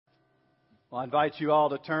Well, I invite you all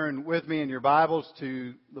to turn with me in your Bibles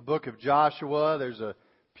to the book of Joshua. There's a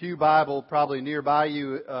pew Bible probably nearby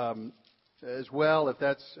you as well, if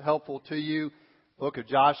that's helpful to you. Book of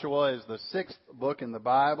Joshua is the sixth book in the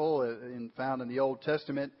Bible, found in the Old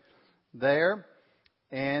Testament there.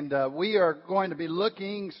 And we are going to be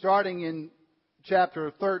looking, starting in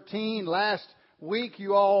chapter 13. Last week,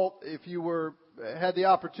 you all, if you had the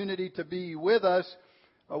opportunity to be with us,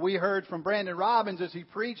 we heard from Brandon Robbins as he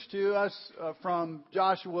preached to us from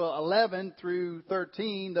Joshua 11 through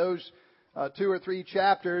 13, those 2 or 3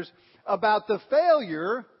 chapters, about the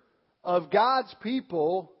failure of God's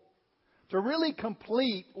people to really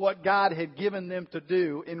complete what God had given them to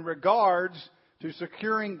do in regards to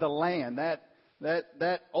securing the land,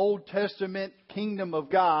 that Old Testament kingdom of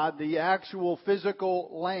God, the actual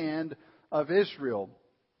physical land of Israel.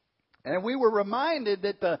 And we were reminded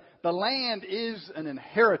that the land is an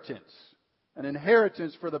inheritance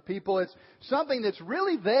for the people. It's something that's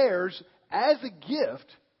really theirs as a gift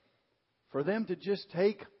for them to just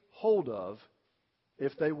take hold of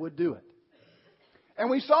if they would do it. And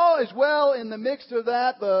we saw as well in the mix of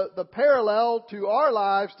that the parallel to our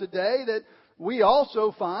lives today that we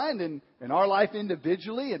also find in our life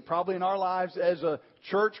individually and probably in our lives as a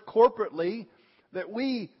church corporately, that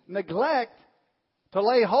we neglect to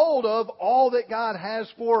lay hold of all that God has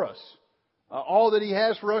for us. All that He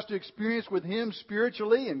has for us to experience with Him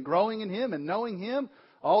spiritually and growing in Him and knowing Him.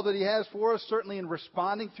 All that He has for us certainly in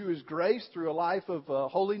responding through His grace, through a life of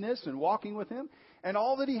holiness and walking with Him. And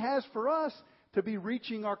all that He has for us to be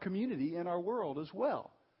reaching our community and our world as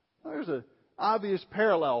well. There's an obvious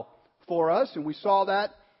parallel for us, and we saw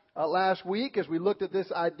that last week as we looked at this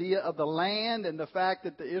idea of the land and the fact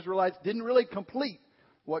that the Israelites didn't really complete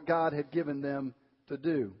what God had given them to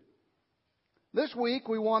do. This week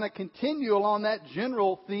we want to continue along that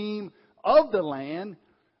general theme of the land,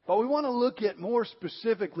 but we want to look at more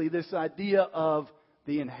specifically this idea of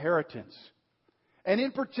the inheritance. And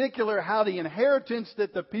in particular, how the inheritance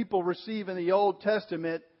that the people receive in the Old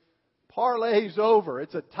Testament parlays over.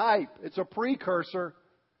 It's a type, it's a precursor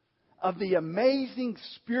of the amazing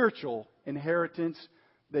spiritual inheritance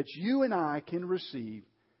that you and I can receive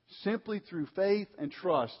simply through faith and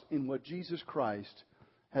trust in what Jesus Christ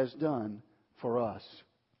has done for us.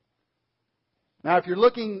 Now, if you're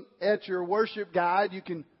looking at your worship guide, you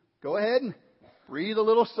can go ahead and breathe a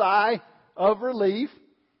little sigh of relief.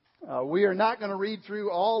 We are not going to read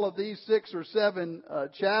through all of these 6 or 7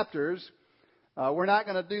 chapters. We're not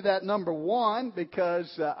going to do that number 1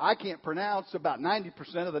 because I can't pronounce about 90%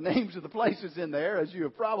 of the names of the places in there, as you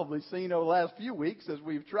have probably seen over the last few weeks as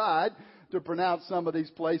we've tried to pronounce some of these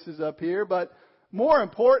places up here. But more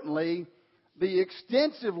importantly, the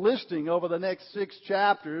extensive listing over the next 6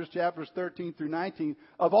 chapters, chapters 13 through 19,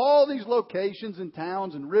 of all these locations and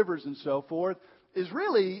towns and rivers and so forth, is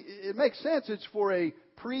really, it makes sense, it's for a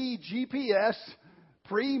pre-GPS,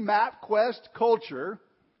 pre-MapQuest culture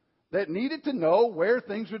that needed to know where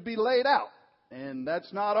things would be laid out. And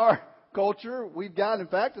that's not our culture. We've got, in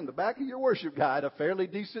fact, in the back of your worship guide, a fairly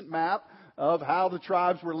decent map of how the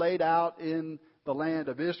tribes were laid out in the land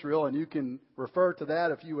of Israel. And you can refer to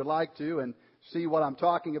that if you would like to and see what I'm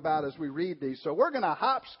talking about as we read these. So we're going to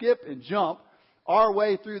hop, skip, and jump our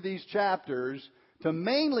way through these chapters to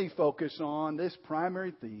mainly focus on this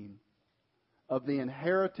primary theme of the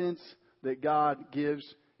inheritance that God gives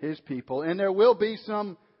His people. And there will be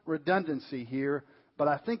some redundancy here, but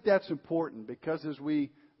I think that's important because as we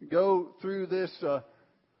go through this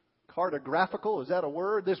cartographical, is that a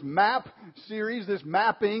word? This map series, this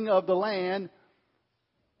mapping of the land,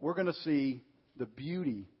 we're going to see the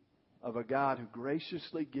beauty of a God who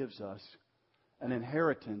graciously gives us an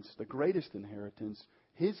inheritance, the greatest inheritance,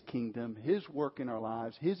 His kingdom, His work in our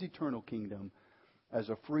lives, His eternal kingdom as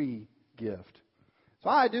a free gift. So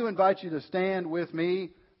I do invite you to stand with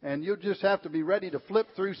me, and you'll just have to be ready to flip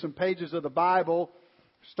through some pages of the Bible,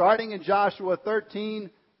 starting in Joshua 13,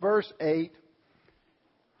 verse 8.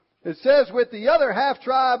 It says, with the other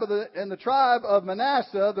half-tribe and the tribe of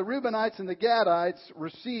Manasseh, the Reubenites and the Gadites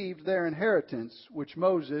received their inheritance, which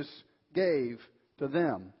Moses gave to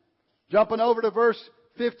them. Jumping over to verse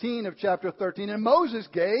 15 of chapter 13. And Moses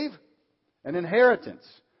gave an inheritance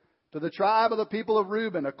to the tribe of the people of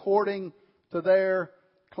Reuben according to their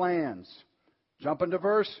clans. Jumping to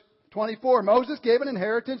verse 24. Moses gave an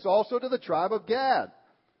inheritance also to the tribe of Gad.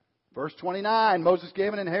 Verse 29. Moses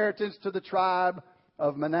gave an inheritance to the tribe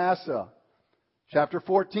of Manasseh. Chapter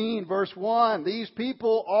 14, verse 1. These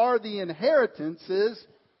are the inheritances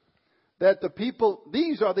that the people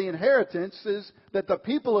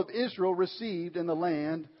of Israel received in the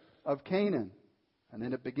land of Canaan. And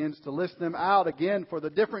then it begins to list them out again for the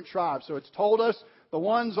different tribes. So it's told us the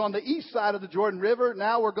ones on the east side of the Jordan River.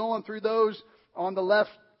 Now we're going through those on the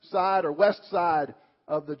left side or west side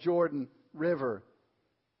of the Jordan River.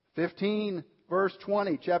 15 verse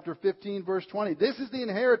 20, chapter 15 verse 20. This is the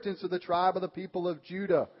inheritance of the tribe of the people of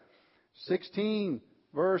Judah. 16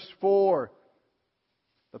 verse 4.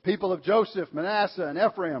 The people of Joseph, Manasseh, and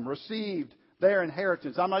Ephraim received their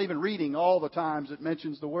inheritance. I'm not even reading all the times it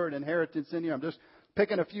mentions the word inheritance in here. I'm just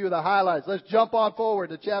picking a few of the highlights. Let's jump on forward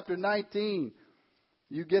to chapter 19.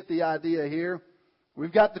 You get the idea here.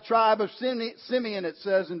 We've got the tribe of Simeon, it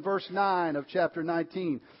says in verse 9 of chapter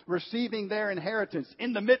 19, receiving their inheritance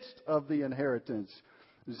in the midst of the inheritance.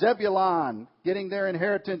 Zebulun getting their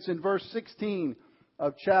inheritance in verse 16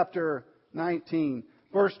 of chapter 19.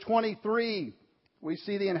 Verse 23, we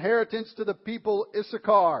see the inheritance to the people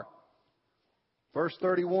Issachar. Verse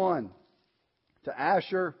 31, to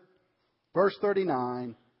Asher. Verse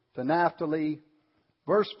 39, to Naphtali.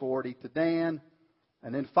 Verse 40, to Dan.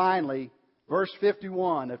 And then finally, verse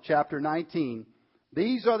 51 of chapter 19.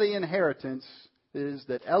 These are the inheritances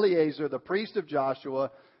that Eleazar, the priest of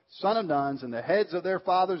Joshua, son of Nun, and the heads of their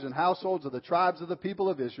fathers and households of the tribes of the people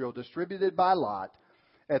of Israel, distributed by lot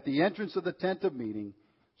at the entrance of the tent of meeting.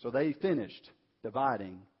 So they finished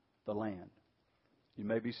dividing the land. You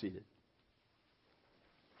may be seated.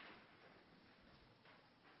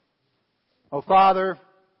 Oh, Father,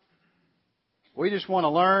 we just want to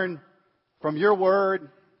learn from your word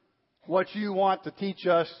what you want to teach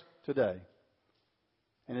us today.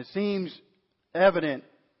 And it seems evident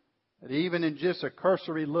that even in just a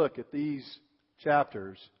cursory look at these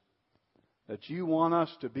chapters, that you want us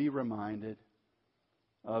to be reminded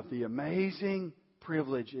of the amazing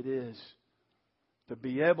privilege it is to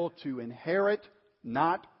be able to inherit,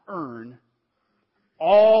 not earn,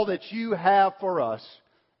 all that you have for us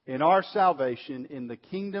in our salvation in the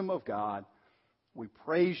kingdom of God. We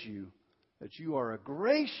praise you that you are a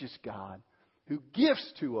gracious God who gives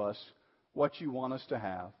to us what you want us to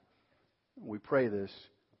have. We pray this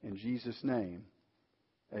in Jesus' name.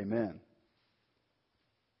 Amen.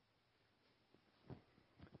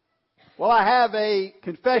 Well, I have a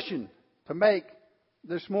confession to make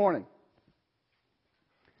this morning.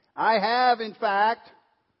 I have, in fact,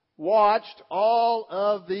 watched all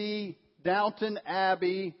of the Downton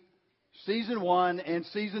Abbey Season 1 and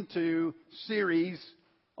Season 2 series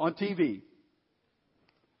on TV.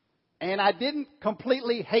 And I didn't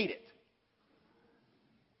completely hate it.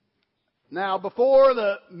 Now, before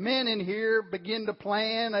the men in here begin to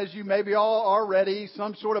plan, as you maybe all are ready,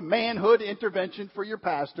 some sort of manhood intervention for your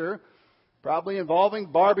pastor, probably involving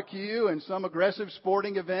barbecue and some aggressive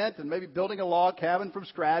sporting event and maybe building a log cabin from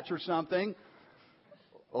scratch or something,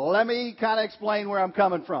 let me kind of explain where I'm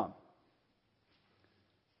coming from.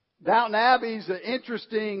 Downton Abbey is an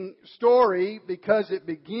interesting story because it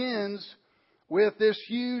begins with this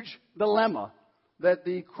huge dilemma that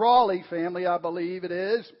the Crawley family, I believe it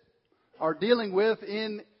is, are dealing with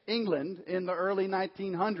in England in the early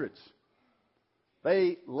 1900s.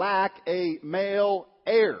 They lack a male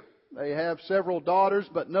heir. They have several daughters,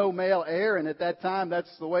 but no male heir, and at that time,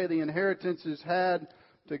 that's the way the inheritances had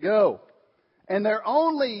to go. And their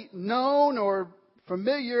only known or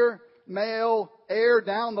familiar male heir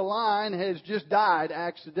down the line has just died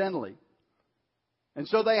accidentally. And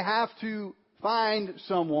so they have to find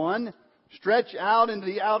someone, stretch out into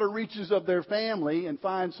the outer reaches of their family and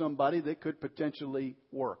find somebody that could potentially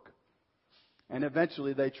work. And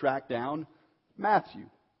eventually they track down Matthew.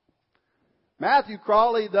 Matthew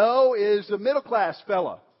Crawley, though, is a middle-class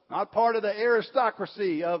fella, not part of the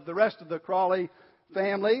aristocracy of the rest of the Crawley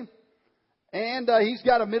family. And he's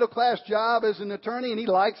got a middle-class job as an attorney, and he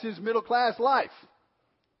likes his middle-class life.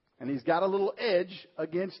 And he's got a little edge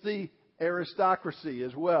against the aristocracy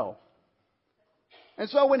as well. And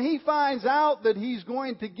so when he finds out that he's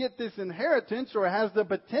going to get this inheritance or has the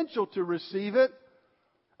potential to receive it,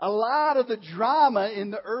 a lot of the drama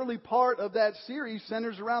in the early part of that series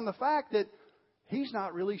centers around the fact that he's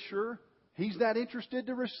not really sure he's that interested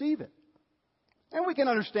to receive it. And we can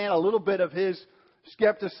understand a little bit of his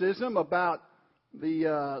skepticism about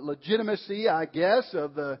the legitimacy, I guess,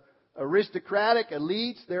 of the aristocratic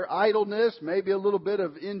elites, their idleness, maybe a little bit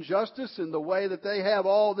of injustice in the way that they have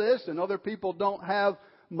all this and other people don't have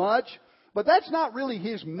much. But that's not really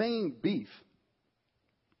his main beef.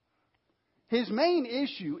 His main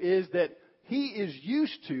issue is that he is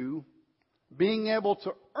used to being able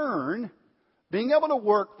to earn, being able to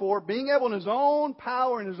work for, being able in his own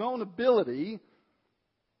power and his own ability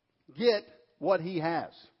get what he has.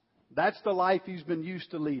 That's the life he's been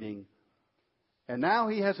used to leading. And now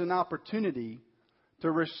he has an opportunity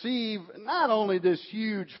to receive not only this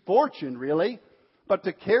huge fortune, really, but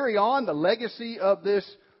to carry on the legacy of this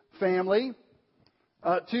family,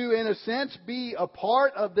 to, in a sense, be a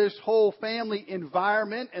part of this whole family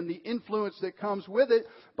environment and the influence that comes with it,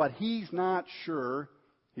 but he's not sure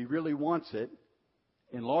he really wants it,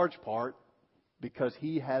 in large part because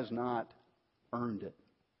he has not earned it.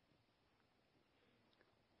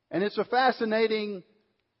 And it's a fascinating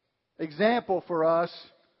example for us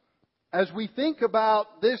as we think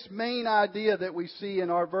about this main idea that we see in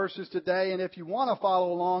our verses today. And if you want to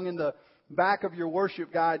follow along in the back of your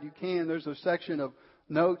worship guide, you can. There's a section of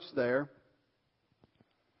notes there.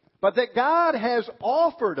 But that God has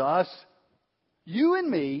offered us, you and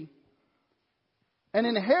me, an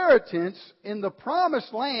inheritance in the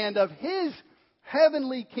promised land of His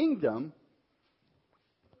heavenly kingdom.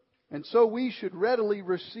 And so we should readily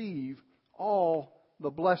receive all the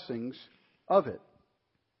blessings of it.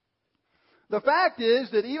 The fact is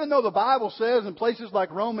that even though the Bible says in places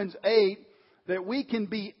like Romans 8 that we can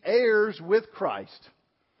be heirs with Christ,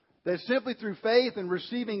 that simply through faith and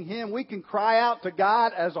receiving Him we can cry out to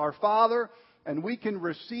God as our Father and we can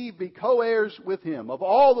be co-heirs with Him of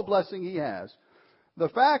all the blessing He has. The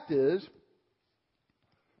fact is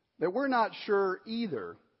that we're not sure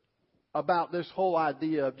either about this whole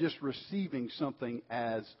idea of just receiving something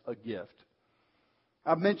as a gift.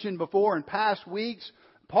 I've mentioned before in past weeks,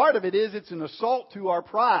 part of it is it's an assault to our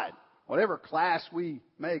pride. Whatever class we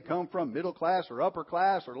may come from, middle class or upper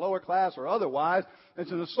class or lower class or otherwise,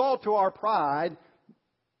 it's an assault to our pride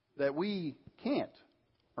that we can't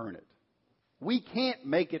earn it. We can't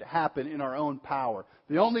make it happen in our own power.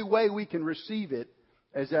 The only way we can receive it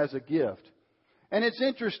is as a gift. And it's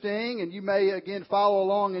interesting, and you may again follow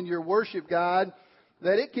along in your worship guide,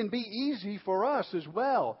 that it can be easy for us as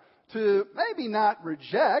well to maybe not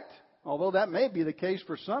reject, although that may be the case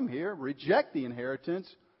for some here, reject the inheritance,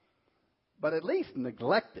 but at least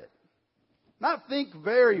neglect it. Not think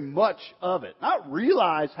very much of it. Not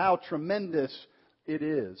realize how tremendous it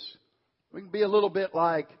is. We can be a little bit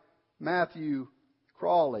like Matthew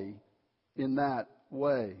Crawley in that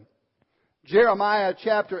way. Jeremiah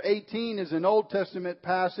chapter 18 is an Old Testament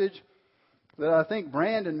passage that I think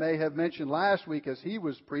Brandon may have mentioned last week as he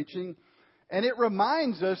was preaching. And it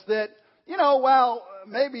reminds us that, while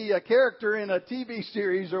maybe a character in a TV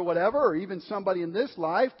series or whatever, or even somebody in this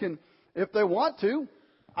life can, if they want to,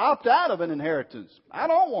 opt out of an inheritance. I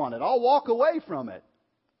don't want it. I'll walk away from it.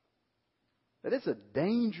 That it's a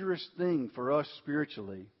dangerous thing for us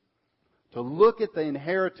spiritually to look at the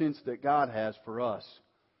inheritance that God has for us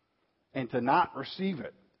and to not receive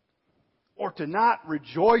it, or to not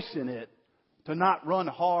rejoice in it, to not run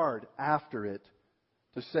hard after it,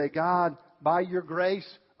 to say, God, by your grace,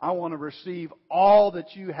 I want to receive all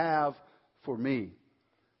that you have for me.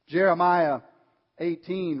 Jeremiah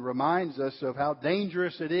 18 reminds us of how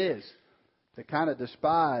dangerous it is to kind of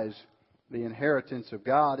despise the inheritance of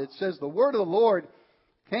God. It says, the word of the Lord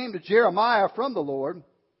came to Jeremiah from the Lord.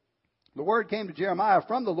 The word came to Jeremiah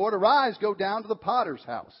from the Lord, arise, go down to the potter's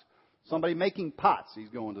house. Somebody making pots he's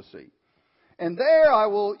going to see. And there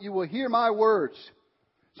you will hear my words.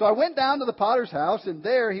 So I went down to the potter's house, and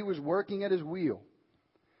there he was working at his wheel.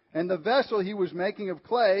 And the vessel he was making of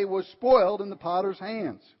clay was spoiled in the potter's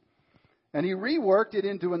hands. And he reworked it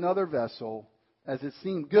into another vessel, as it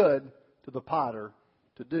seemed good to the potter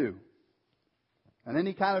to do. And then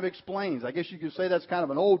he kind of explains. I guess you could say that's kind of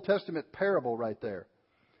an Old Testament parable right there.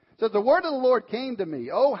 It says, the word of the Lord came to me,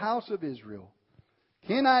 O house of Israel.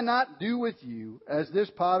 Can I not do with you as this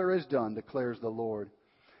potter has done, declares the Lord?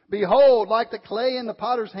 Behold, like the clay in the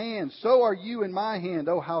potter's hand, so are you in my hand,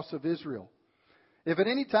 O house of Israel. If at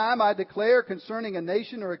any time I declare concerning a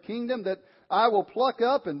nation or a kingdom that I will pluck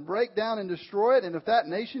up and break down and destroy it, and if that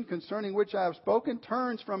nation concerning which I have spoken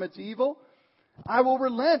turns from its evil, I will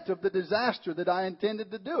relent of the disaster that I intended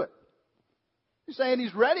to do it. He's saying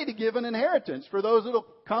He's ready to give an inheritance for those that will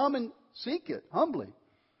come and seek it humbly.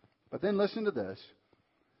 But then listen to this.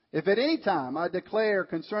 If at any time I declare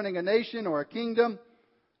concerning a nation or a kingdom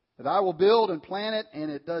that I will build and plant it,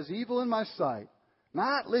 and it does evil in my sight,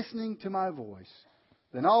 not listening to my voice,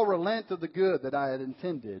 then I'll relent of the good that I had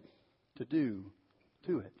intended to do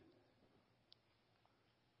to it.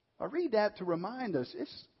 I read that to remind us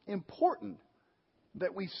it's important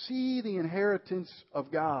that we see the inheritance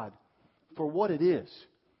of God for what it is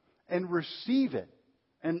and receive it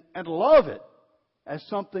and love it as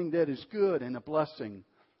something that is good and a blessing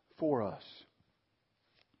for us.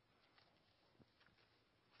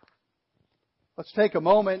 Let's take a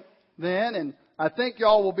moment then, and I think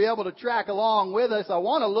y'all will be able to track along with us. I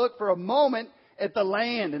want to look for a moment at the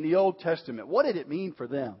land in the Old Testament. What did it mean for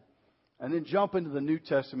them? and then jump into the New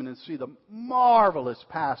Testament and see the marvelous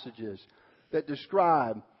passages that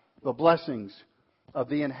describe the blessings of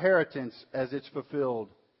the inheritance as it's fulfilled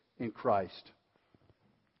in Christ.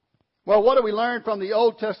 Well, what do we learn from the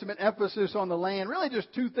Old Testament emphasis on the land? Really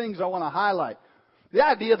just two things I want to highlight. The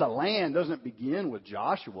idea of the land doesn't begin with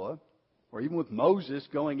Joshua or even with Moses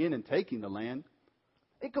going in and taking the land.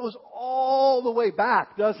 It goes all the way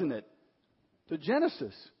back, doesn't it, to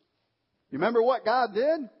Genesis. You remember what God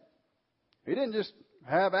did? He didn't just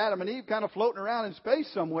have Adam and Eve kind of floating around in space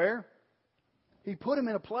somewhere. He put them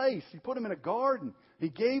in a place. He put them in a garden. He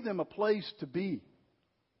gave them a place to be.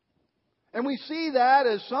 And we see that,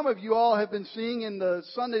 as some of you all have been seeing in the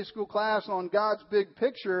Sunday school class on God's big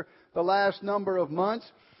picture the last number of months.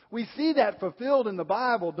 We see that fulfilled in the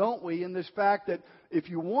Bible, don't we? In this fact that if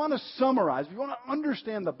you want to summarize, if you want to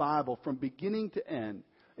understand the Bible from beginning to end,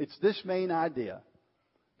 it's this main idea.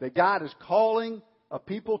 That God is calling a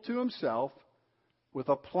people to Himself with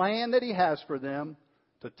a plan that He has for them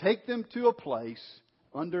to take them to a place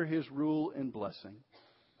under His rule and blessing.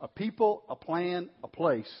 A people, a plan, a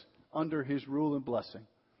place under His rule and blessing.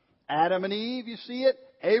 Adam and Eve, you see it.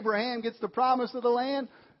 Abraham gets the promise of the land.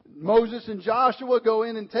 Moses and Joshua go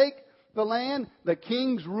in and take the land. The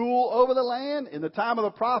kings rule over the land. In the time of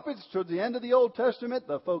the prophets, toward the end of the Old Testament,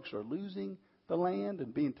 the folks are losing the land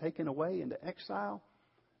and being taken away into exile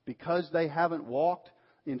because they haven't walked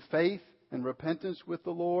in faith and repentance with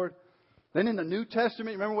the Lord. Then in the New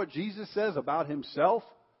Testament, remember what Jesus says about Himself?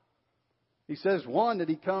 He says, one, that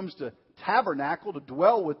He comes to tabernacle, to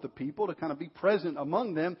dwell with the people, to kind of be present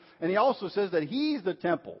among them. And He also says that He's the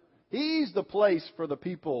temple. He's the place for the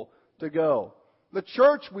people to go. The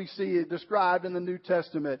church we see described in the New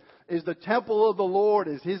Testament is the temple of the Lord,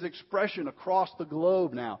 is His expression across the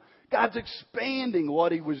globe now. God's expanding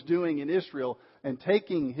what He was doing in Israel and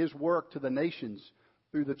taking His work to the nations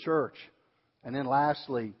through the church. And then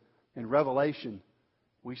lastly, in Revelation,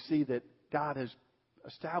 we see that God has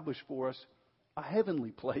established for us a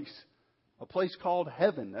heavenly place. A place called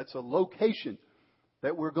heaven. That's a location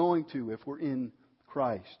that we're going to if we're in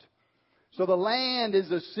Christ. So the land is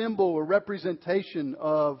a symbol, a representation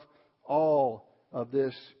of all of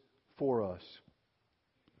this for us.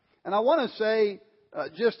 And I want to say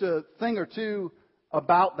just a thing or two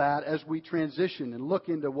about that as we transition and look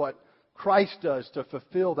into what Christ does to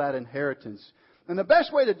fulfill that inheritance. And the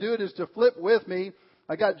best way to do it is to flip with me.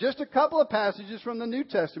 I got just a couple of passages from the New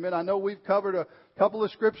Testament. I know we've covered a couple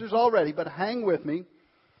of scriptures already, but hang with me.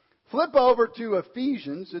 Flip over to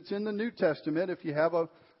Ephesians. It's in the New Testament if you have a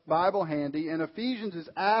Bible handy. And Ephesians is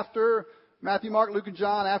after Matthew, Mark, Luke, and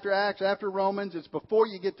John, after Acts, after Romans. It's before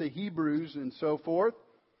you get to Hebrews and so forth.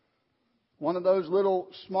 One of those little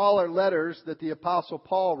smaller letters that the Apostle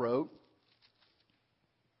Paul wrote.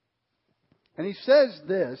 And he says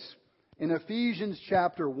this in Ephesians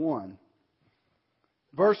chapter 1.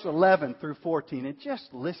 Verse 11 through 14. And just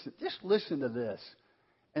listen to this.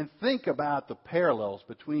 And think about the parallels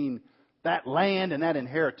between that land and that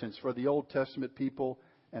inheritance for the Old Testament people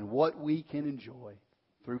and what we can enjoy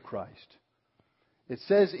through Christ. It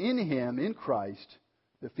says in Him, in Christ,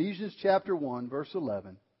 Ephesians chapter 1, verse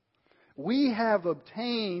 11, we have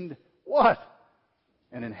obtained what?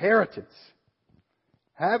 An inheritance.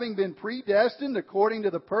 Having been predestined according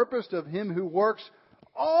to the purpose of Him who works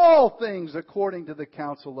all things according to the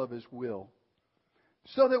counsel of His will,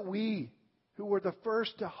 so that we, who were the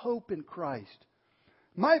first to hope in Christ,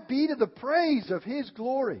 might be to the praise of His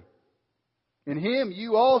glory. In Him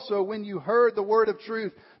you also, when you heard the word of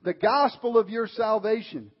truth, the gospel of your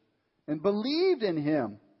salvation, and believed in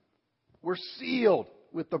Him, were sealed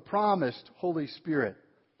with the promised Holy Spirit,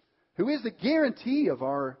 who is the guarantee of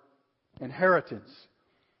our inheritance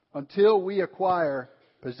until we acquire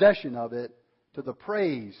possession of it to the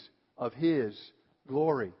praise of His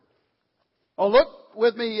glory. Oh, look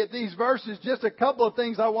with me at these verses. Just a couple of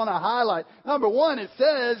things I want to highlight. Number one, it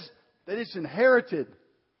says that it's inherited.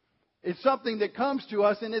 It's something that comes to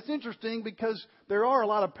us, and it's interesting because there are a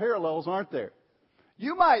lot of parallels, aren't there?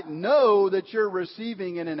 You might know that you're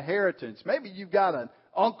receiving an inheritance. Maybe you've got an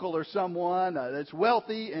uncle or someone that's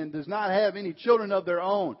wealthy and does not have any children of their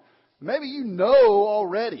own. Maybe you know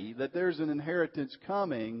already that there's an inheritance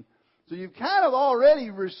coming. So you've kind of already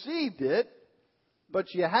received it,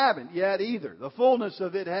 but you haven't yet either. The fullness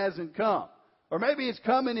of it hasn't come. Or maybe it's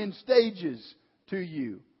coming in stages to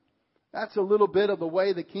you. That's a little bit of the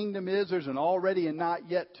way the kingdom is. There's an already and not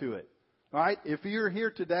yet to it. All right? If you're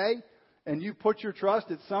here today and you put your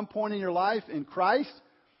trust at some point in your life in Christ,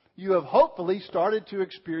 you have hopefully started to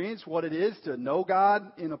experience what it is to know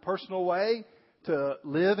God in a personal way, to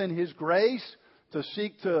live in His grace, to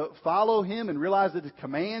seek to follow Him and realize that His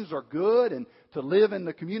commands are good, and to live in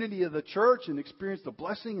the community of the church and experience the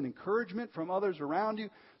blessing and encouragement from others around you.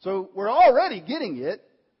 So we're already getting it,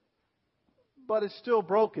 but it's still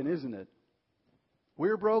broken, isn't it?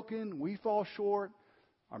 We're broken. We fall short.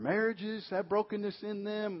 Our marriages have brokenness in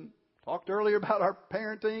them. Talked earlier about our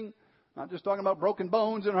parenting. Not just talking about broken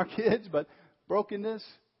bones in our kids, but brokenness.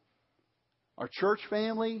 Our church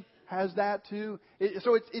family has that too.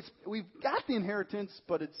 So we've got the inheritance,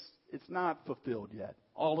 but it's not fulfilled yet.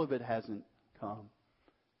 All of it hasn't come.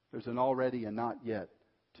 There's an already and not yet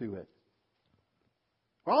to it.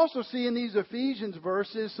 We're also seeing these Ephesians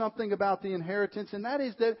verses something about the inheritance, and that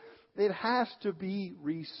is that it has to be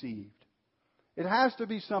received. It has to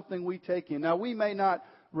be something we take in. Now, we may not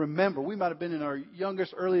remember. We might have been in our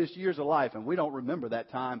youngest, earliest years of life, and we don't remember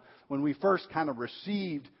that time when we first kind of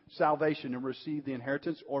received salvation and received the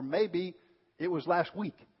inheritance. Or maybe it was last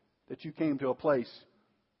week that you came to a place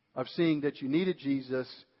of seeing that you needed Jesus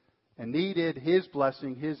and needed His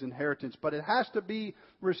blessing, His inheritance. But it has to be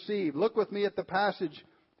received. Look with me at the passage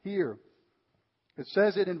here. It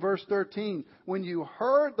says it in verse 13. When you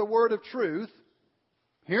heard the word of truth,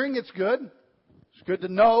 hearing it's good. It's good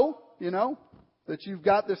to know, that you've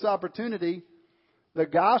got this opportunity. The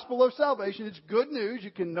gospel of salvation, it's good news.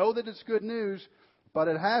 You can know that it's good news, but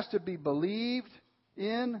it has to be believed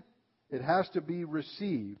in. It has to be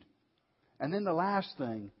received. And then the last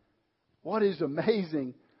thing, what is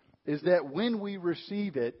amazing is that when we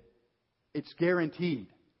receive it, it's guaranteed.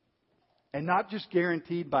 And not just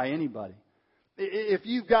guaranteed by anybody. If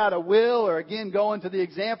you've got a will, or again, going to the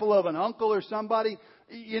example of an uncle or somebody,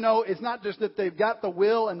 it's not just that they've got the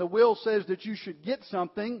will and the will says that you should get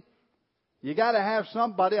something. You got to have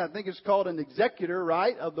somebody, I think it's called an executor,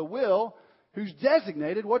 right, of the will, who's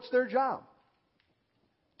designated what's their job.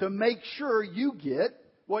 To make sure you get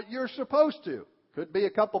what you're supposed to. Could be a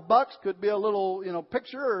couple bucks, could be a little,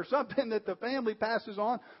 picture or something that the family passes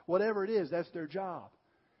on. Whatever it is, that's their job.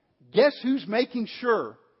 Guess who's making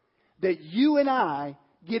sure that you and I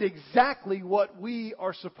get exactly what we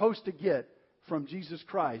are supposed to get from Jesus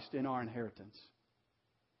Christ in our inheritance?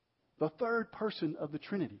 The third person of the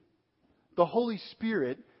Trinity. The Holy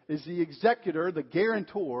Spirit is the executor, the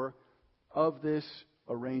guarantor of this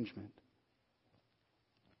arrangement.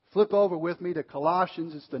 Flip over with me to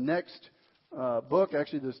Colossians. It's the next book,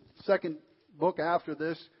 actually the second book after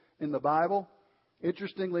this in the Bible.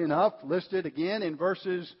 Interestingly enough, listed again in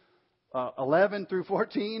verses 11 through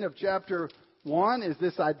 14 of chapter 1 is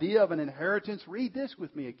this idea of an inheritance. Read this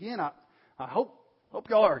with me again. I hope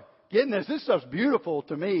y'all are getting this. This stuff's beautiful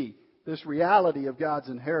to me, this reality of God's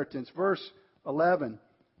inheritance. Verse 11,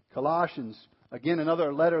 Colossians, again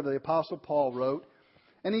another letter the Apostle Paul wrote.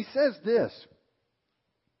 And he says this,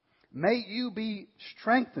 may you be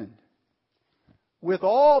strengthened with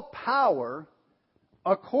all power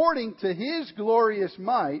according to His glorious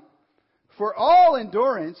might, for all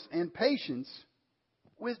endurance and patience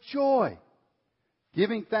with joy,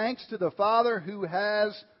 giving thanks to the Father who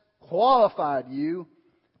has qualified you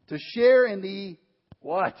to share in the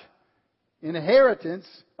what? Inheritance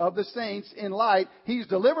of the saints in light. He's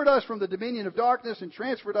delivered us from the dominion of darkness and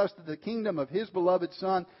transferred us to the kingdom of His beloved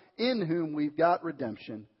Son, in whom we've got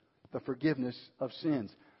redemption, the forgiveness of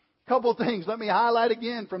sins. A couple things let me highlight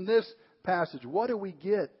again from this passage. What do we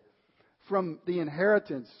get from the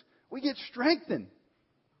inheritance? We get strengthened.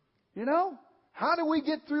 How do we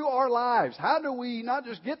get through our lives? How do we not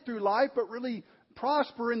just get through life, but really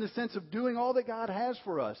prosper in the sense of doing all that God has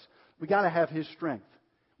for us? We got to have His strength.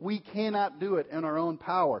 We cannot do it in our own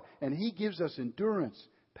power. And He gives us endurance,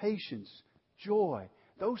 patience, joy.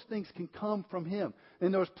 Those things can come from Him.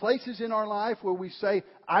 In those places in our life where we say,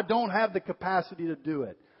 I don't have the capacity to do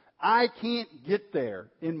it. I can't get there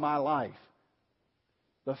in my life.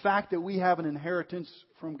 The fact that we have an inheritance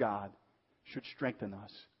from God should strengthen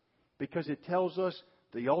us. Because it tells us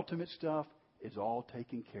the ultimate stuff is all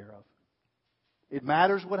taken care of. It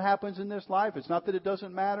matters what happens in this life. It's not that it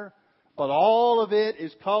doesn't matter. But all of it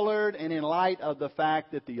is colored and in light of the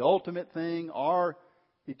fact that the ultimate thing, our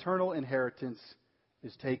eternal inheritance,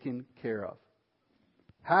 is taken care of.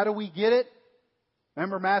 How do we get it?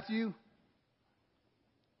 Remember Matthew?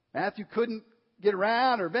 Matthew couldn't get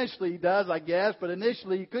around, or eventually he does, I guess, but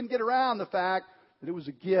initially he couldn't get around the fact that it was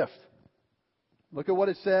a gift. Look at what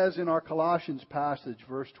it says in our Colossians passage,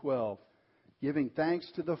 verse 12. Giving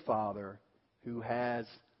thanks to the Father who has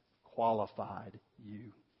qualified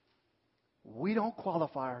you. We don't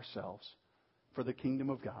qualify ourselves for the kingdom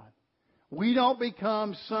of God. We don't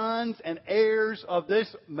become sons and heirs of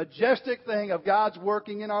this majestic thing of God's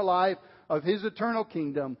working in our life, of His eternal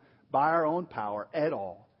kingdom, by our own power at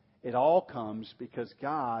all. It all comes because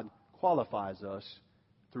God qualifies us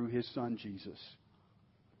through His Son Jesus.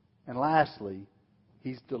 And lastly,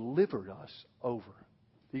 He's delivered us over.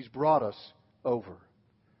 He's brought us over.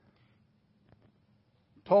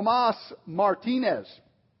 Tomas Martinez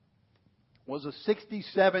was a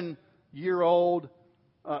 67-year-old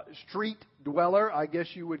street dweller, I guess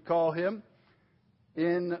you would call him,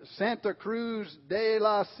 in Santa Cruz de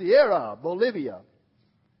la Sierra, Bolivia.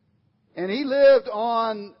 And he lived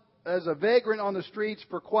as a vagrant on the streets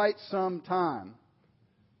for quite some time.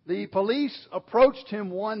 The police approached him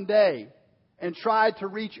one day and tried to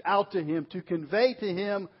reach out to him to convey to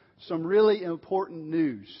him some really important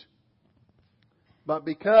news. But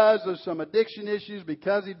because of some addiction issues,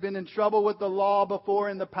 because he'd been in trouble with the law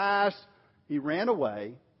before in the past, he ran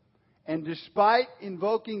away. And despite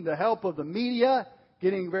invoking the help of the media,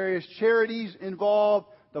 getting various charities involved,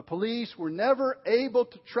 the police were never able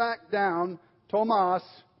to track down Tomas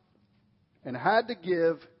and had to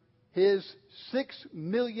give his $6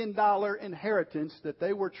 million inheritance that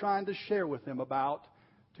they were trying to share with him about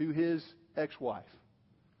to his ex-wife.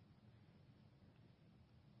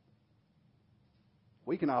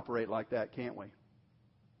 We can operate like that, can't we?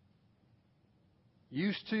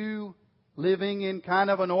 Used to living in kind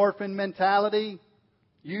of an orphan mentality,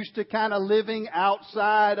 used to kind of living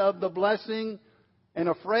outside of the blessing, and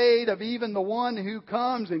afraid of even the one who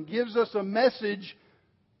comes and gives us a message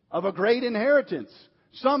of a great inheritance.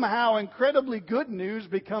 Somehow incredibly good news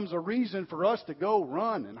becomes a reason for us to go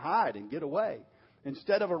run and hide and get away,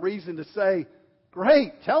 instead of a reason to say,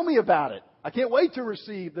 great, tell me about it. I can't wait to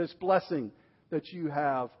receive this blessing that you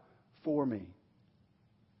have for me.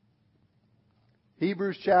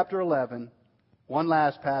 Hebrews chapter 11, one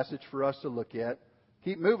last passage for us to look at.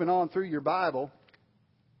 Keep moving on through your Bible.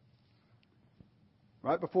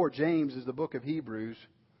 Right before James is the book of Hebrews.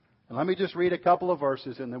 And let me just read a couple of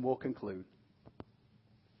verses and then we'll conclude.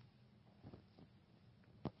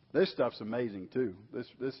 This stuff's amazing too.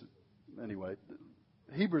 Anyway,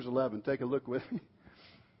 Hebrews 11, take a look with me.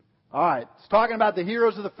 All right, it's talking about the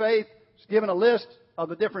heroes of the faith. It's given a list of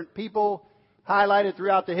the different people highlighted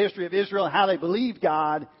throughout the history of Israel and how they believed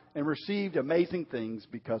God and received amazing things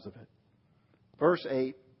because of it. Verse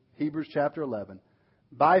 8, Hebrews chapter 11.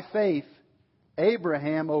 By faith,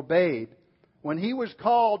 Abraham obeyed when he was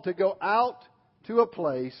called to go out to a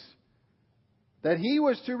place that he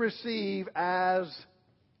was to receive as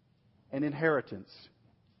an inheritance.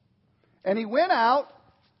 And he went out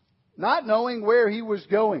not knowing where he was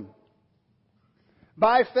going.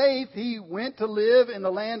 By faith, he went to live in the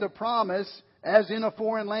land of promise as in a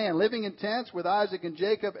foreign land, living in tents with Isaac and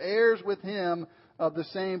Jacob, heirs with him of the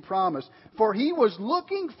same promise. For he was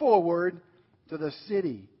looking forward to the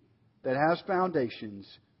city that has foundations,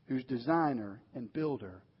 whose designer and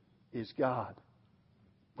builder is God.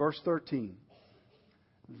 Verse 13.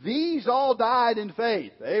 These all died in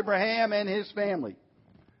faith, Abraham and his family,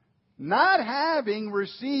 not having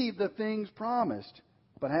received the things promised,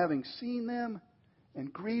 but having seen them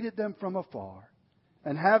and greeted them from afar,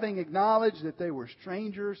 and having acknowledged that they were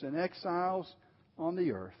strangers and exiles on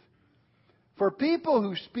the earth. For people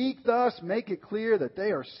who speak thus make it clear that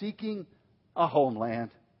they are seeking a homeland.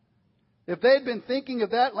 If they'd been thinking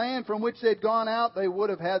of that land from which they'd gone out, they would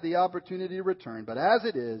have had the opportunity to return. But as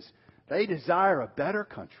it is, they desire a better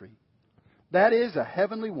country. That is, a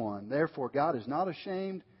heavenly one. Therefore, God is not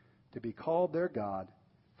ashamed to be called their God,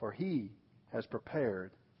 for He has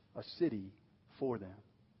prepared a city for them.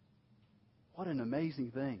 What an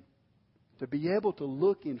amazing thing. To be able to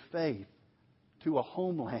look in faith to a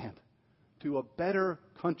homeland, to a better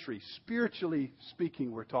country. Spiritually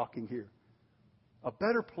speaking, we're talking here. A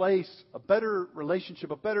better place, a better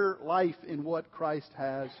relationship, a better life in what Christ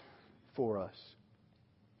has for us.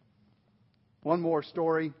 One more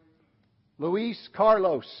story. Luis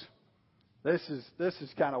Carlos. This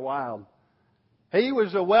is kind of wild. He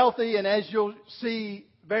was a wealthy and, as you'll see,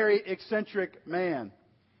 very eccentric man.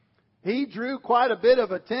 He drew quite a bit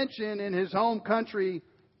of attention in his home country,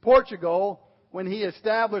 Portugal, when he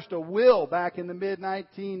established a will back in the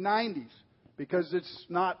mid-1990s, because it's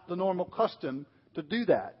not the normal custom to do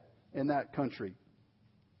that in that country.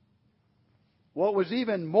 What was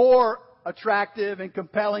even more attractive and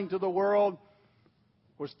compelling to the world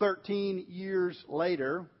was 13 years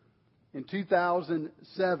later, in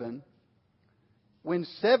 2007, when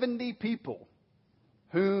 70 people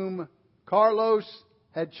whom Carlos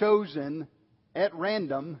had chosen at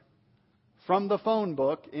random from the phone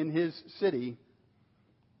book in his city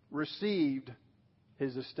received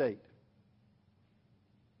his estate.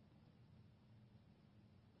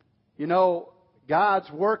 You know,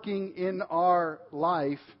 God's working in our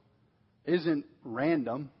life isn't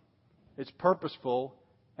random. it's purposeful,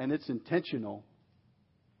 and it's intentional.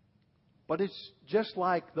 But it's just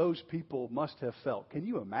like those people must have felt. Can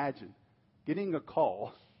you imagine getting a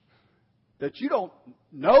call that you don't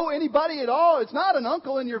know anybody at all? It's not an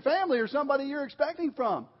uncle in your family or somebody you're expecting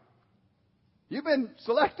from. You've been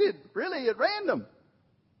selected really at random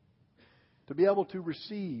to be able to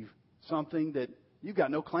receive something that you've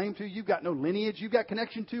got no claim to, you've got no lineage, you've got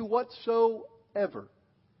connection to whatsoever.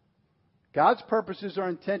 God's purposes are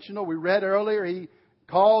intentional. We read earlier, He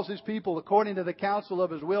calls His people according to the counsel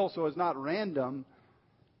of His will, so it's not random.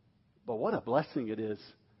 But what a blessing it is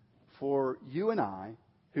for you and I,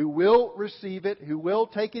 who will receive it, who will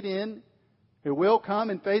take it in, who will come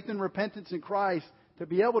in faith and repentance in Christ, to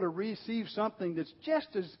be able to receive something that's just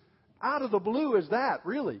as out of the blue as that,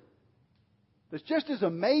 really. That's just as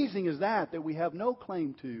amazing as that we have no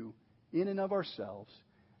claim to in and of ourselves.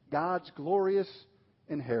 God's glorious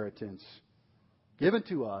inheritance given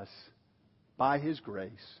to us by His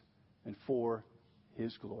grace and for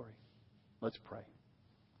His glory. Let's pray.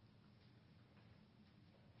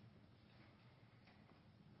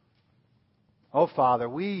 Oh, Father,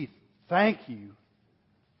 we thank You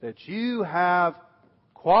that You have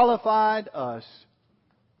qualified us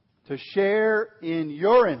to share in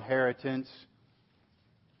Your inheritance.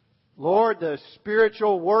 Lord, the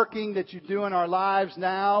spiritual working that You do in our lives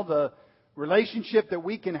now, the relationship that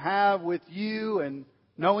we can have with You and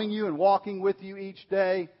knowing You and walking with You each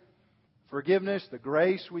day, forgiveness, the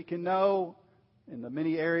grace we can know in the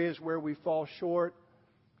many areas where we fall short,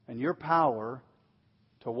 and Your power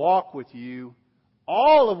to walk with You,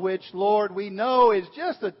 all of which, Lord, we know is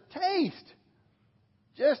just a taste,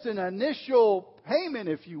 just an initial payment,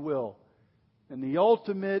 if you will, and the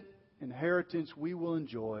ultimate inheritance we will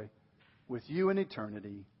enjoy with You in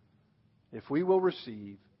eternity if we will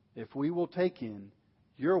receive, if we will take in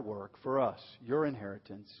Your work for us, Your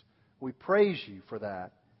inheritance. We praise You for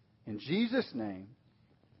that. In Jesus' name,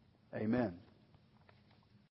 amen.